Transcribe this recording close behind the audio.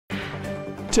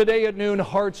Today at noon,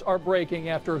 hearts are breaking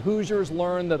after Hoosiers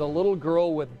learn that a little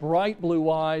girl with bright blue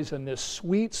eyes and this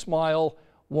sweet smile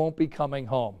won't be coming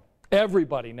home.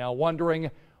 Everybody now wondering,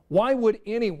 why would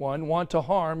anyone want to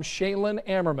harm Shaylin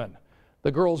Ammerman?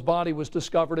 The girl's body was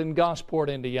discovered in Gosport,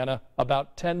 Indiana,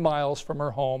 about 10 miles from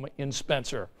her home in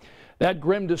Spencer. That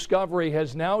grim discovery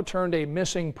has now turned a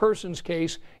missing persons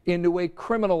case into a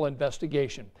criminal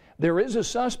investigation. There is a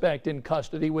suspect in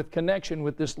custody with connection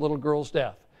with this little girl's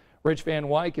death. Rich Van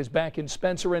Wyk is back in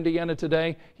Spencer, Indiana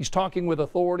today. He's talking with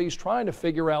authorities trying to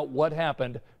figure out what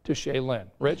happened to Shaylin.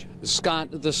 Rich? Scott,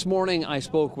 this morning I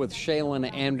spoke with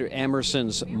Shaylin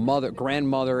Amerson's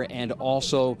grandmother, and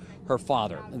also her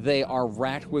father. They are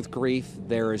racked with grief,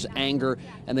 there is anger,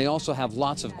 and they also have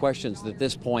lots of questions that at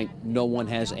this point no one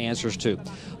has answers to.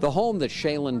 The home that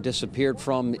Shaylin disappeared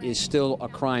from is still a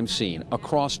crime scene.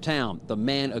 Across town, the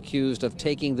man accused of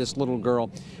taking this little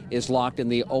girl is locked in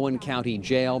the Owen County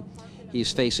Jail.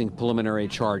 He's facing preliminary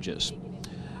charges.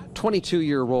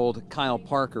 22-year-old Kyle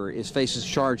Parker faces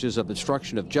charges of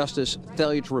obstruction of justice,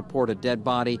 failure to report a dead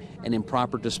body, and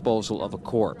improper disposal of a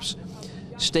corpse.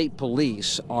 State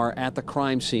police are at the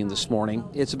crime scene this morning.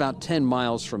 It's about 10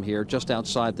 miles from here, just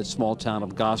outside the small town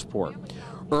of Gosport.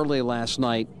 Early last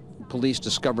night, police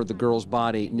discovered the girl's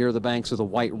body near the banks of the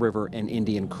White River and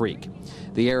Indian Creek.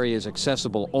 The area is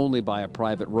accessible only by a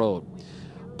private road.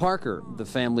 Parker, the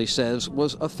family says,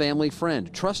 was a family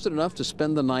friend, trusted enough to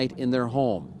spend the night in their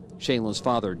home. Shaylin's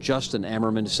father, Justin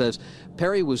Ammerman, says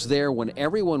Perry was there when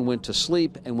everyone went to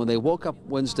sleep, and when they woke up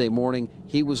Wednesday morning,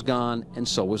 he was gone, and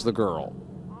so was the girl.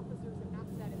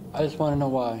 I just want to know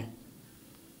why.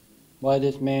 Why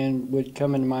this man would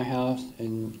come into my house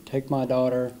and take my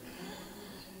daughter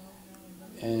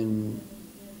and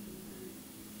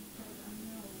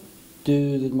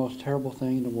do the most terrible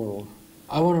thing in the world.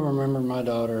 I want to remember my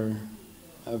daughter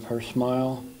of her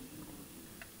smile,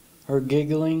 her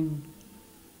giggling.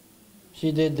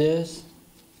 She did this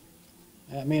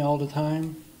at me all the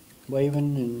time,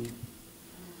 waving, and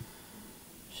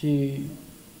she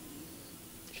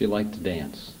liked to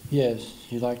dance. Yes,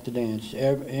 she liked to dance.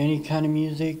 Any kind of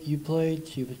music you played,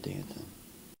 she was dancing.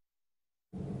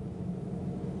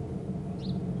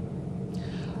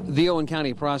 The Owen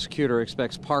County prosecutor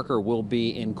expects Parker will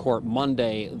be in court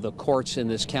Monday. The courts in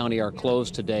this county are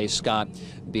closed today, Scott,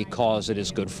 because it is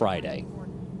Good Friday.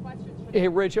 Hey,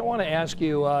 Rich, I want to ask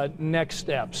you next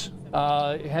steps.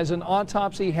 Has an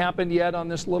autopsy happened yet on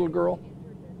this little girl?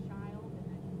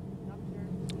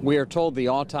 We are told the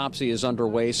autopsy is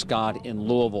underway, Scott, in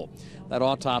Louisville. That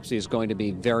autopsy is going to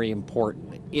be very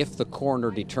important. If the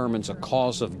coroner determines a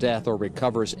cause of death or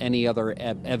recovers any other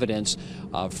evidence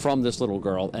from this little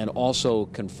girl and also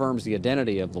confirms the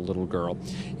identity of the little girl,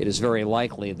 it is very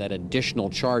likely that additional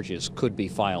charges could be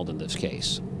filed in this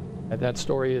case. That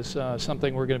story is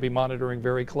something we're going to be monitoring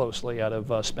very closely out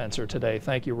of Spencer today.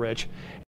 Thank you, Rich.